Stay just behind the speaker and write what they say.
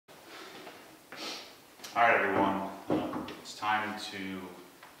All right, everyone. It's time to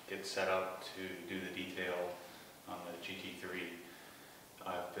get set up to do the detail on the GT3.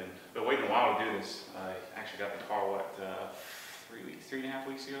 I've been waiting a while to do this. I actually got the car, 3.5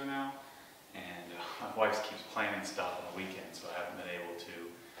 weeks ago now, and my wife keeps planning stuff on the weekend, so I haven't been able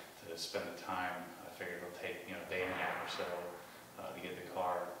to spend the time. I figured it'll take a day and a half or so to get the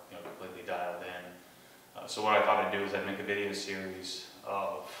car completely dialed in. So what I thought I'd do is I'd make a video series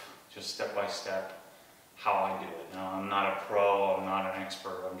of just step by step how I do it. Now, I'm not a pro, I'm not an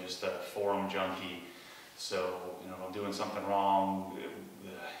expert, I'm just a forum junkie. So, if I'm doing something wrong,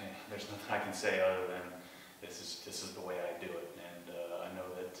 there's nothing I can say other than this is the way I do it. And I know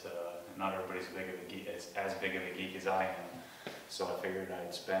that not everybody's as big of a geek as I am. So I figured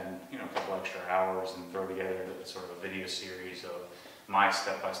I'd spend a couple extra hours and throw together sort of a video series of my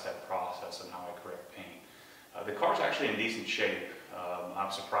step-by-step process on how I correct paint. The car's actually in decent shape.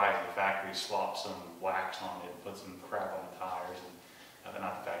 I'm surprised the factory slopped some wax on it, put some crap on the tires, and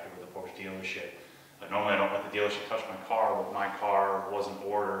not the factory, but the Porsche dealership. Normally I don't let the dealership touch my car, but my car wasn't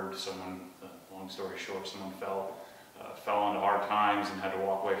ordered. Long story short, someone fell into hard times and had to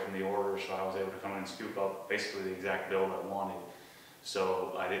walk away from the order, so I was able to come in and scoop up basically the exact build I wanted.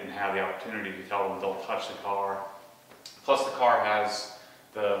 So I didn't have the opportunity to tell them don't touch the car. Plus the car has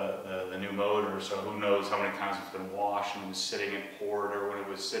the new motor, so who knows how many times it's been washed and was sitting at port, or when it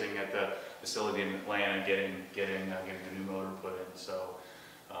was sitting at the facility in Atlanta getting the new motor put in. So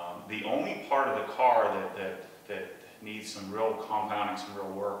the only part of the car that needs some real compounding, some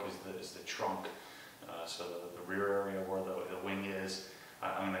real work is the trunk. So the rear area where the wing is,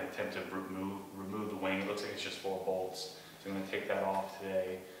 I'm going to attempt to remove the wing. It looks like it's just 4 bolts. So I'm going to take that off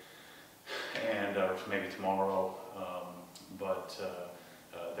today, and maybe tomorrow.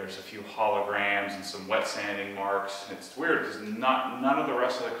 There's a few holograms and some wet sanding marks. It's weird because none of the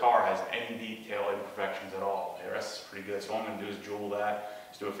rest of the car has any detail imperfections at all. The rest is pretty good. So all I'm going to do is jewel that,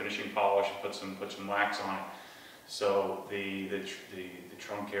 just do a finishing polish, and put some wax on it. So the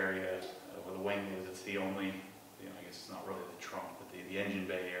trunk area where the wing is, it's the only, I guess it's not really the trunk, but the engine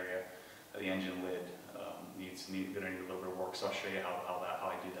bay area, the engine lid needs a little bit of work. So I'll show you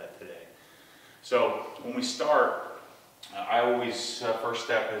how I do that today. So when we start, I always, first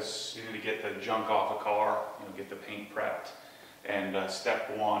step is you need to get the junk off a car, get the paint prepped. And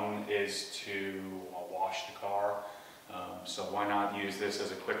step 1 is to wash the car. So why not use this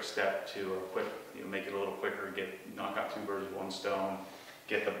as a quick step to make it a little quicker, knock out 2 birds with 1 stone,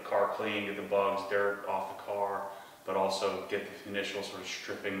 get the car clean, get the bugs, dirt off the car, but also get the initial sort of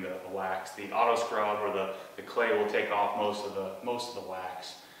stripping the wax. The auto scrub or the clay will take off most of the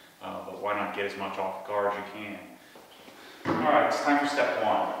wax, but why not get as much off the car as you can. Alright, it's time for step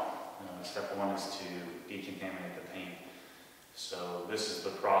 1. Step 1 is to decontaminate the paint. So this is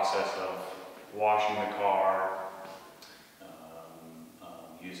the process of washing the car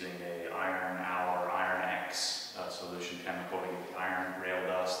using a iron Al or iron X solution chemical to get the iron rail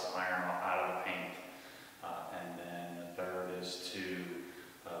dust, the iron out of the paint. And then the third is to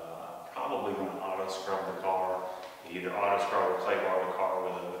probably want to auto scrub the car, either auto scrub or clay bar the car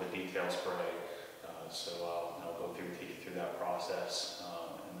with a detail spray. So I'll take you through that process,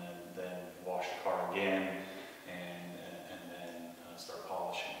 and then wash the car again, and then start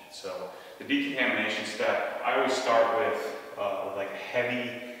polishing it. So the decontamination step, I always start with like a heavy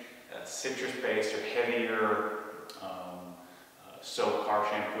citrus-based or heavier soap car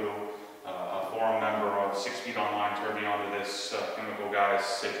shampoo. A forum member of 6 Feet Online turned me onto this Chemical Guys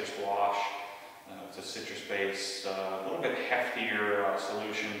citrus wash. It's a citrus-based, a little bit heftier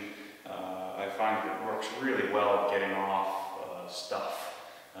solution. I find that it works really well at getting off stuff.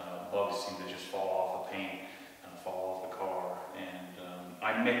 Bugs seem to just fall off the paint, fall off the car. And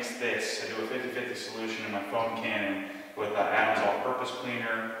I mix this, I do a 50-50 solution in my foam cannon with Adam's all-purpose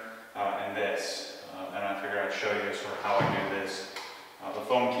cleaner and this. And I figured I'd show you sort of how I do this. The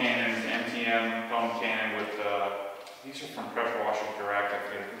foam cannon is an MTM Foam Cannon with, these are from Pressure Washers Direct. I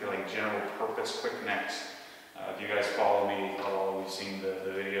think they're like general purpose quick necks. If you guys follow me, you've seen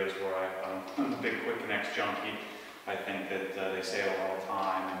the videos where I'm a big quick connects junkie. I think that they save a lot of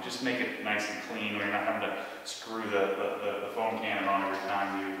time and just make it nice and clean where you're not having to screw the foam cannon on every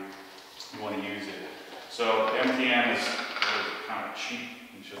time you want to use it. So the MTM is really kind of cheap.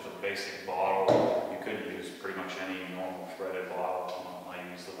 It's just a basic bottle. You could use pretty much any normal threaded bottle. I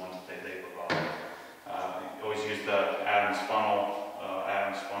use the ones that they provide. You always use the Adams funnel.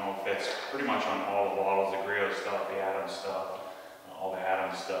 Adams funnel fits pretty much on all the bottles, the Griot stuff, the Adams stuff, all the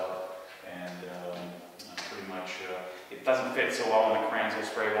Adams stuff, and pretty much it doesn't fit so well in the Kranzel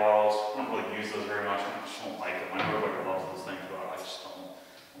spray bottles. I don't really use those very much. I just don't like them. I know everybody loves those things, but I just don't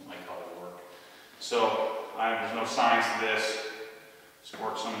like how they work. So there's no science to this.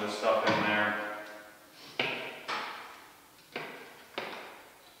 Squirt some of this stuff in there. There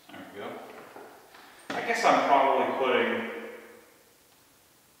we go. I guess I'm probably putting,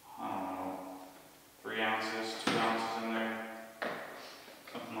 I don't know, 3 ounces, 2 ounces in there.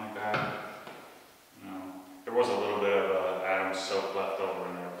 Something like that. You know, there was a little bit of Adam's soap left over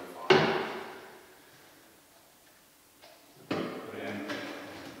in there. It'll be fine. Put in,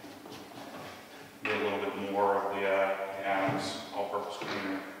 get a little bit more of the Adam's all-purpose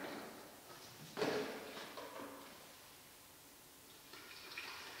cleaner.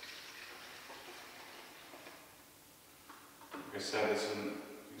 Like I said, this isn't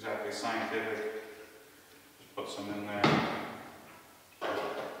exactly scientific. Just put some in there.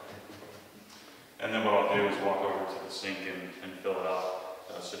 And then what I'll do is walk over to the sink and fill it up.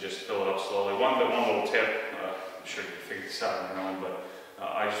 So just fill it up slowly. One little tip, I'm sure you can figure this out on your own, but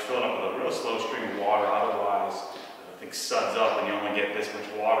I just fill it up with a real slow stream of water. Otherwise, things suds up and you only get this much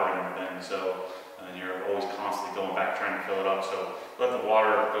water in your thing. So, and you're always constantly going back trying to fill it up. So let the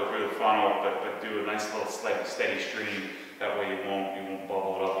water go through the funnel, but do a nice little steady stream. That way you won't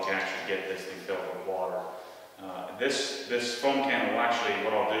bubble it up. You can actually get this thing filled with water. This foam can will actually,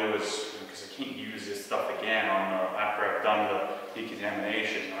 what I'll do is, because I can't use this stuff again after I've done the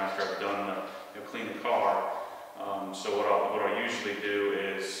decontamination, or after I've done clean the car. So what I'll usually do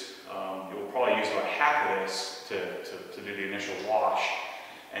is, you'll probably use about half of this to do the initial wash,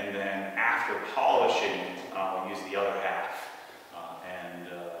 and then after polishing, I'll use the other half, and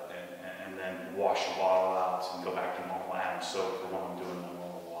then wash the bottle out and go back to normal Adam's soap for when I'm doing my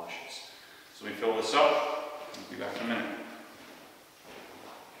normal washes. So we fill this up. I'll be back in a minute.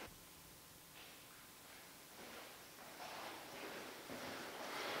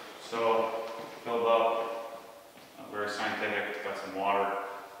 So, filled up, very scientific, got some water,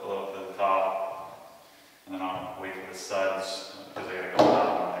 fill it up to the top, and then I'll wait for the suds, because I gotta go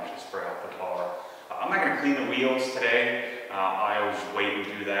down and actually spray off the car. I'm not gonna clean the wheels today. I always wait and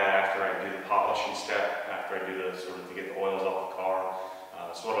do that after I do the polishing step, after I do the to get the oils off the car.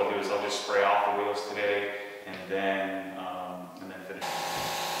 So what I'll do is I'll just spray off the wheels today, and then finish.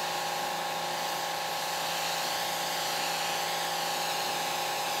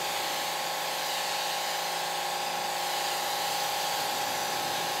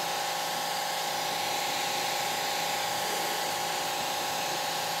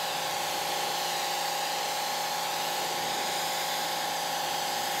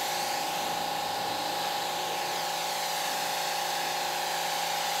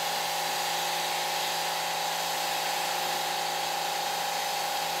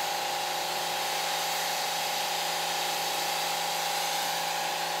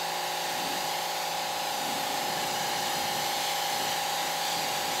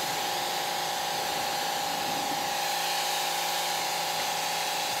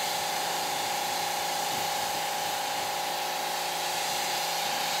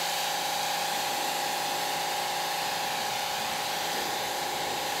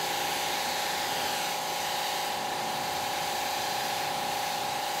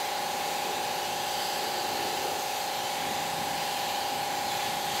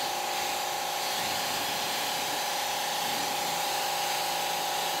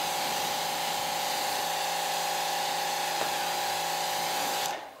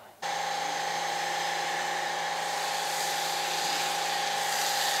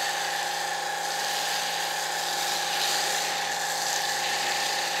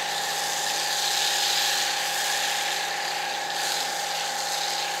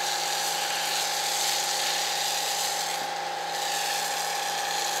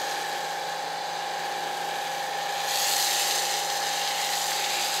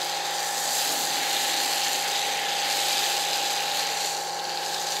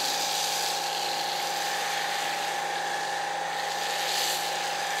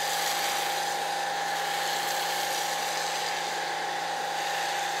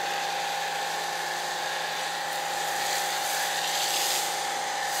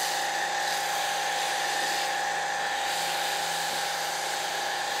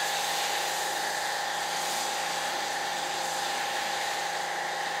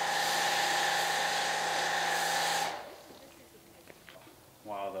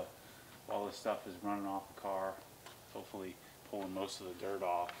 While this stuff is running off the car, hopefully pulling most of the dirt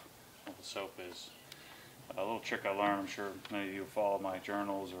off what the soap is. A little trick I learned, I'm sure many of you follow my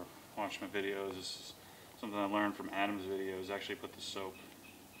journals or watch my videos. This is something I learned from Adam's videos. Actually put the soap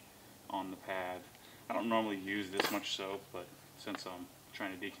on the pad. I don't normally use this much soap, but since I'm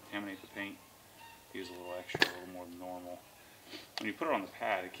trying to decontaminate the paint, use a little extra, a little more than normal. when you put it on the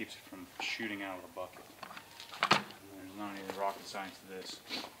pad, it keeps it from shooting out of the bucket. And there's not any rocket science to this.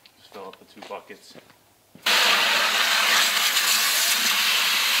 Just fill up the 2 buckets.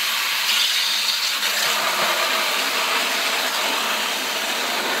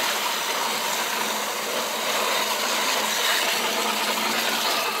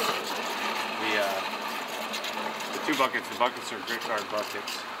 The buckets are grit guard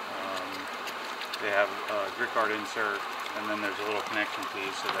buckets. They have a grit guard insert, and then there's a little connection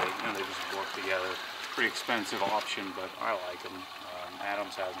piece, so they just work together. Pretty expensive option, but I like them.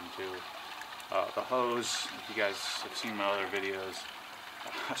 Adams has them too. The hose, if you guys have seen my other videos,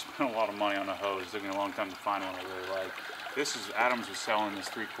 I spent a lot of money on a hose. It took me a long time to find one I really like. Adams was selling this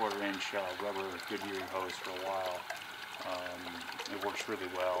 3/4 inch rubber Goodyear hose for a while. It works really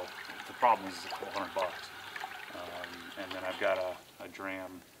well. The problem is it's a couple $100. And then I've got a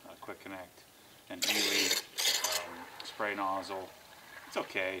Dram, a Quick Connect, an Ely spray nozzle. It's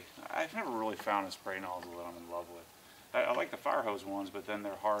okay. I've never really found a spray nozzle that I'm in love with. I like the fire hose ones, but then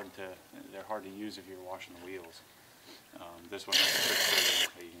they're hard to use if you're washing the wheels. This one has a quick trigger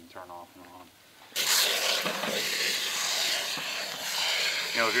that you can turn off and on.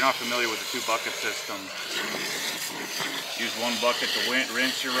 You know, if you're not familiar with the 2 bucket system, use 1 bucket to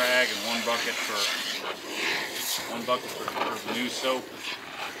rinse your rag and 1 bucket for new soap.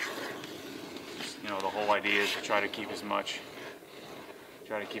 You know, the whole idea is to try to keep as much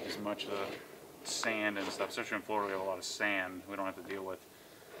of the sand and stuff. Especially in Florida, we have a lot of sand. We don't have to deal with,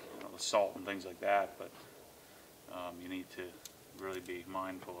 you know, the salt and things like that, but you need to really be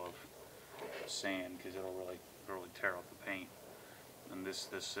mindful of sand because it'll really tear up the paint. And this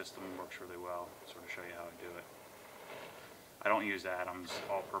system works really well. I'll sort of show you how I do it. I don't use Adams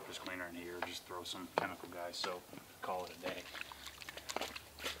all-purpose cleaner in here. Just throw some chemical guy soap and call it a day.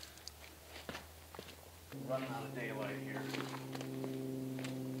 Running out of daylight here.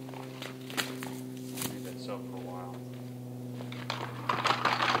 Use that soap for a while.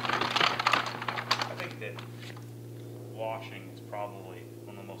 I think that washing is probably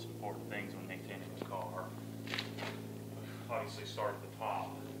one of the most important things when maintaining a car. Obviously start at the top.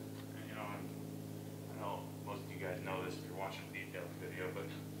 And, you know, I know most of you guys know this if you're watching a detailed video, but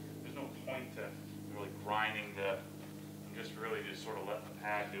there's no point to really grinding just sort of let the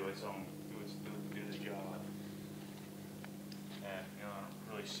pad do its job. And, you know, I don't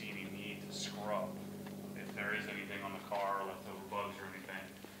really see any need to scrub. If there is anything on the car, leftover bugs or anything,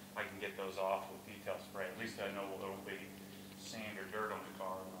 I can get those off with detail spray. At least I know there will be sand or dirt on the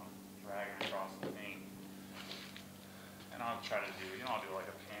car when I'm dragging across the paint. And I'll try to do, you know, I'll do like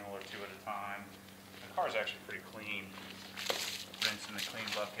a panel or 2 at a time. The car's actually pretty clean. Rinse in the clean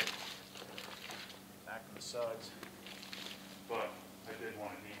bucket. Back in the suds. But I did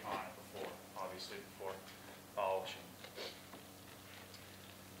want to decon it before polishing.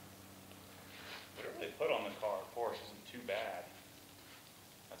 Whatever they put on the car, of course, isn't too bad.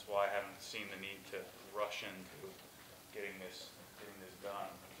 That's why I haven't seen the need to rush into getting this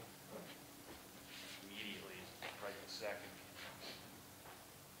done immediately, right this second.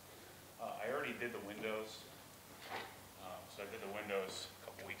 I already did the windows. So I did the windows a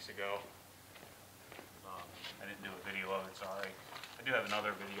couple weeks ago. I didn't do a video of it, sorry. I do have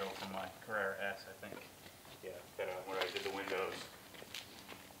another video from my Carrera S, I think. Yeah, where I did the windows.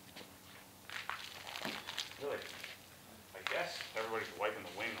 Really, I guess everybody's wiping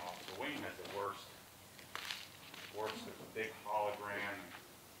the wing off. The wing has the worst of the big hologram,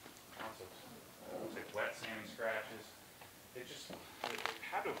 lots of wet sand and scratches. It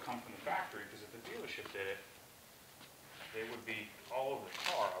had to have come from the factory, because if the dealership did it, they would be all over the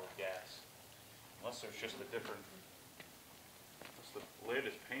car, I would guess. Unless there's just a different, unless the lid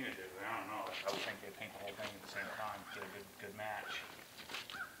is painted differently, I don't know. I would think they'd paint the whole thing at the same time to get a good match.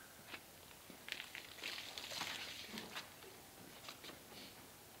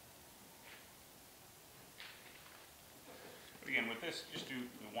 But again, with this, just do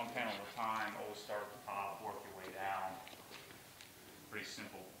 1 panel at a time. Always start at the top, work your way down. Pretty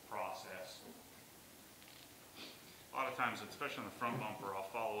simple process. A lot of times, especially on the front bumper, I'll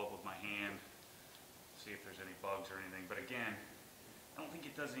follow up with my hand, see if there's any bugs or anything. But again, I don't think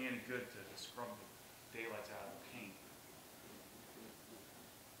it does any good to scrub the daylights out of the paint.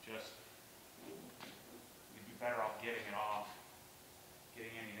 Just, you'd be better off getting it off,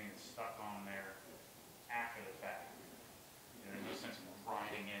 getting anything that's stuck on there after the fact. You know, there's no sense in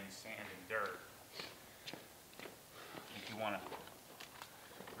grinding in sand and dirt. If you want to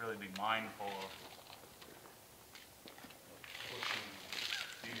really be mindful of pushing,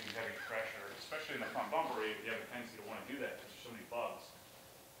 using heavy pressure, especially in the front bumper, you have a tendency to want to do that because there's so many bugs,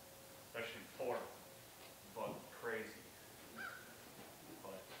 especially in Florida. Bug crazy.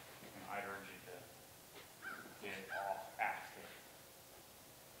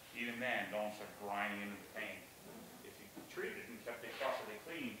 start grinding into the paint. If you treated it and kept it properly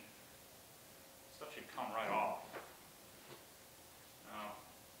clean, stuff should come right off. Now,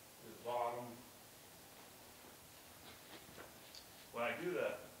 the bottom. When I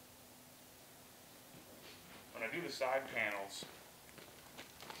do the side panels,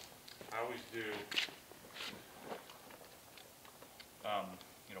 I always do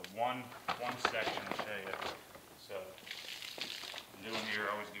one section. I'll show you. So I'm doing here,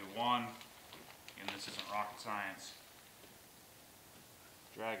 I always do one, and this isn't rocket science.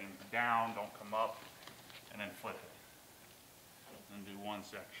 Dragging down, don't come up, and then flip it. And do one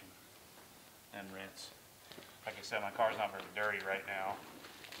section, and rinse. Like I said, my car's not very dirty right now,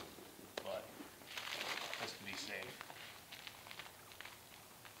 but just to be safe.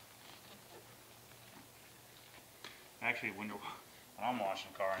 Actually, when I'm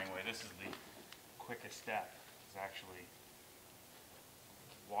washing the car anyway, this is the quickest step, is actually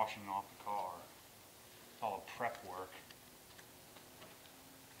washing off the car. It's all the prep work.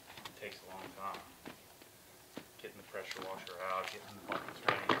 It takes a long time. Getting the pressure washer out, getting the buckets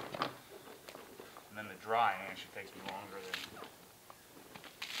ready. And then the drying actually takes me longer than the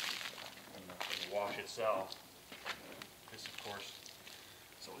wash itself. This, of course,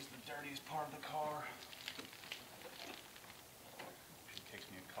 is always the dirtiest part of the car. It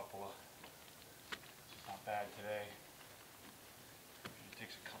takes me a couple of, it's not bad today. It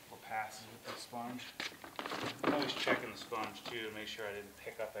takes a couple of passes with the sponge. I'm always checking the sponge too to make sure I didn't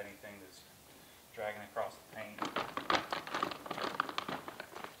pick up anything that's dragging across the paint.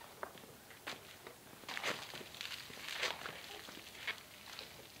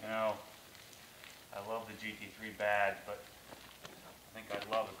 You know, I love the GT3 badge, but I think I'd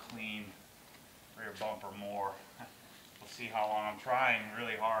love a clean rear bumper more. We'll see how long. I'm trying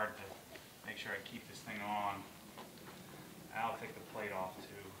really hard to make sure I keep this thing on. I'll take the plate off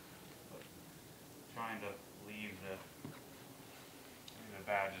too, but I'm trying to leave the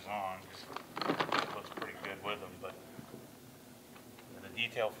badges on because it looks pretty good with them, but the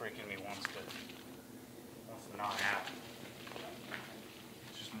detail freak in me wants to not have it.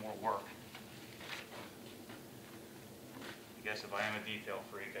 It's just more work. I guess if I am a detail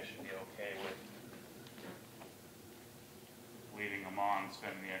freak, I should be okay with leaving them on and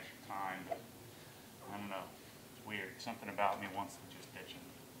spending the extra time, but I don't know. It's weird. Something about me wants to just ditch them.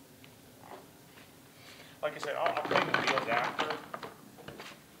 Like I said, I'll clean the wheels after.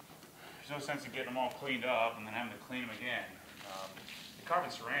 There's no sense in getting them all cleaned up and then having to clean them again. The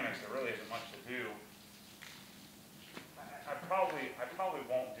carbon ceramics, there really isn't much to do. I probably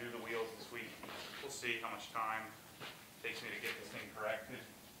won't do the wheels this week. We'll see how much time it takes me to get this thing corrected.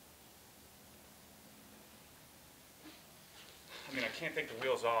 I mean, I can't take the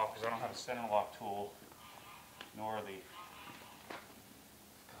wheels off because I don't have a center lock tool, nor the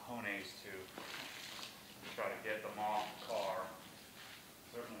cojones to try to get them off the car.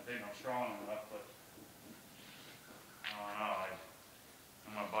 Certainly think I'm strong enough, but I don't know.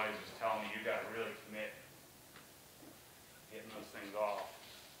 And my buddies was telling me, you got to really commit getting those things off.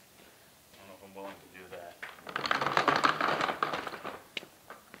 I don't know if I'm willing to do that.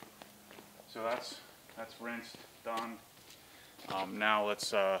 So that's rinsed, done. Now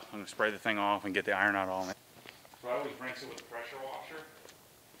let's, I'm going to spray the thing off and get the iron out on it. So I always rinse it with a pressure washer.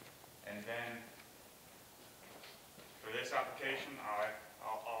 And then for this application, I'll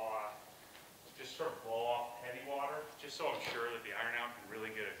just sort of blow off heavy water, just so I'm sure that the iron out can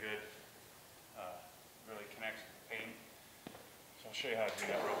really get a good, really connects to the paint. So I'll show you how to do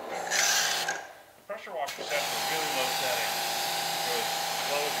that real quick. The pressure washer set is really low setting. It goes as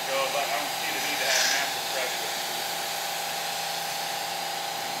low as it goes. I don't see the need to have massive pressure.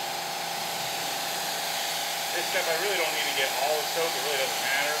 This step I really don't need to get all the soap, it really doesn't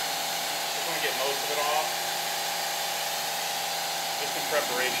matter. Just want to get most of it off. Just in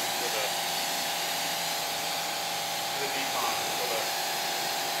preparation for the decon, for the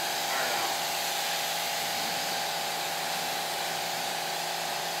iron out.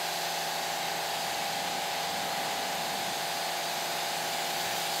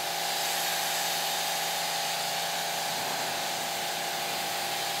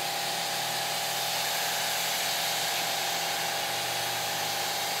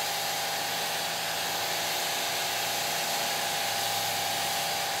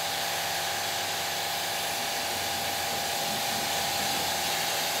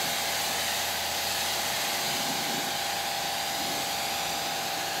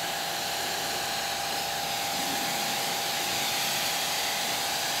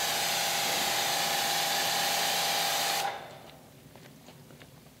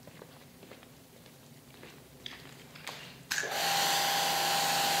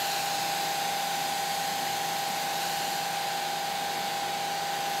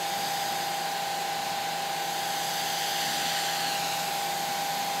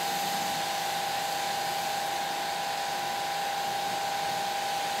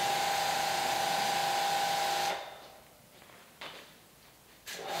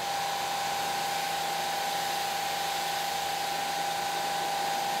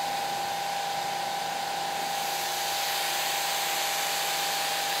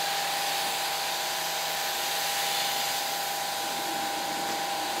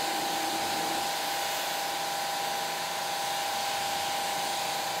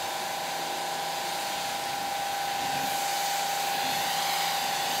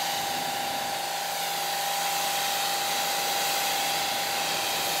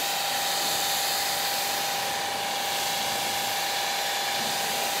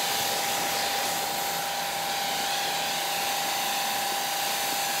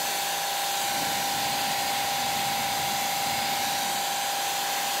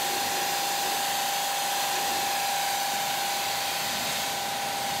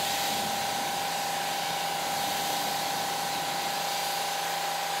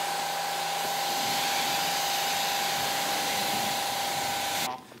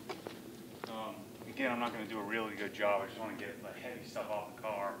 not going to do a really good job. I just want to get the heavy stuff off the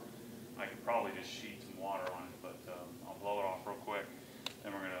car. I could probably just sheet some water on it, but I'll blow it off real quick.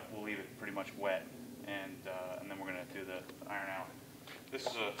 Then we'll leave it pretty much wet, and then we're gonna do the iron out. This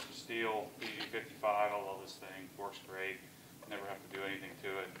is a steel PG55. I love this thing. Works great. Never have to do anything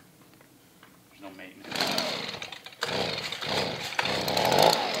to it. There's no maintenance.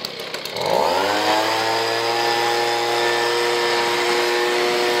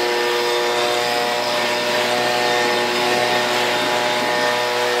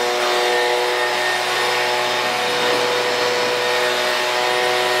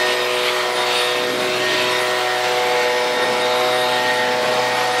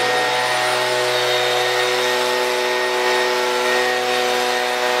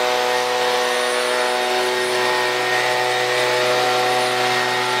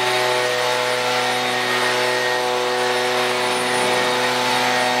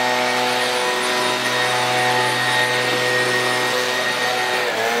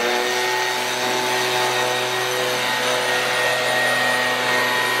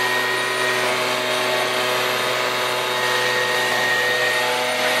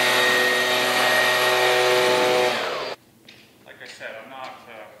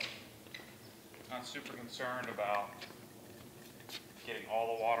 Super concerned about getting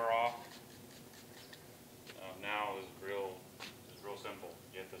all the water off. Now is real simple.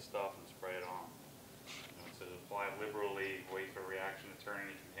 Get this stuff and spray it on. It says apply liberally, wait for reaction to turn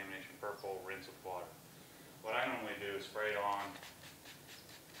any contamination purple, rinse with water. What I normally do is spray it on.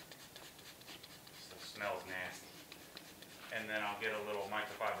 It smells nasty. And then I'll get a little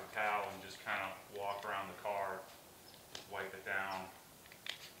microfiber towel and just kind of walk around the car, wipe it down.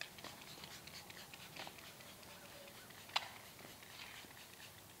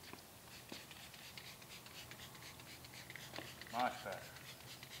 Much better.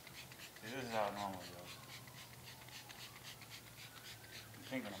 See, this is how it normally goes. I'm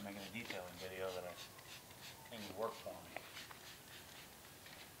thinking I'm making a detailing video that I think would work for me.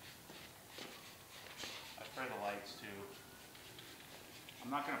 I spray the lights too.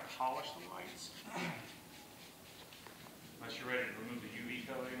 I'm not going to polish the lights unless you're ready to remove the UV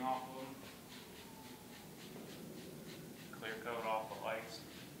coat.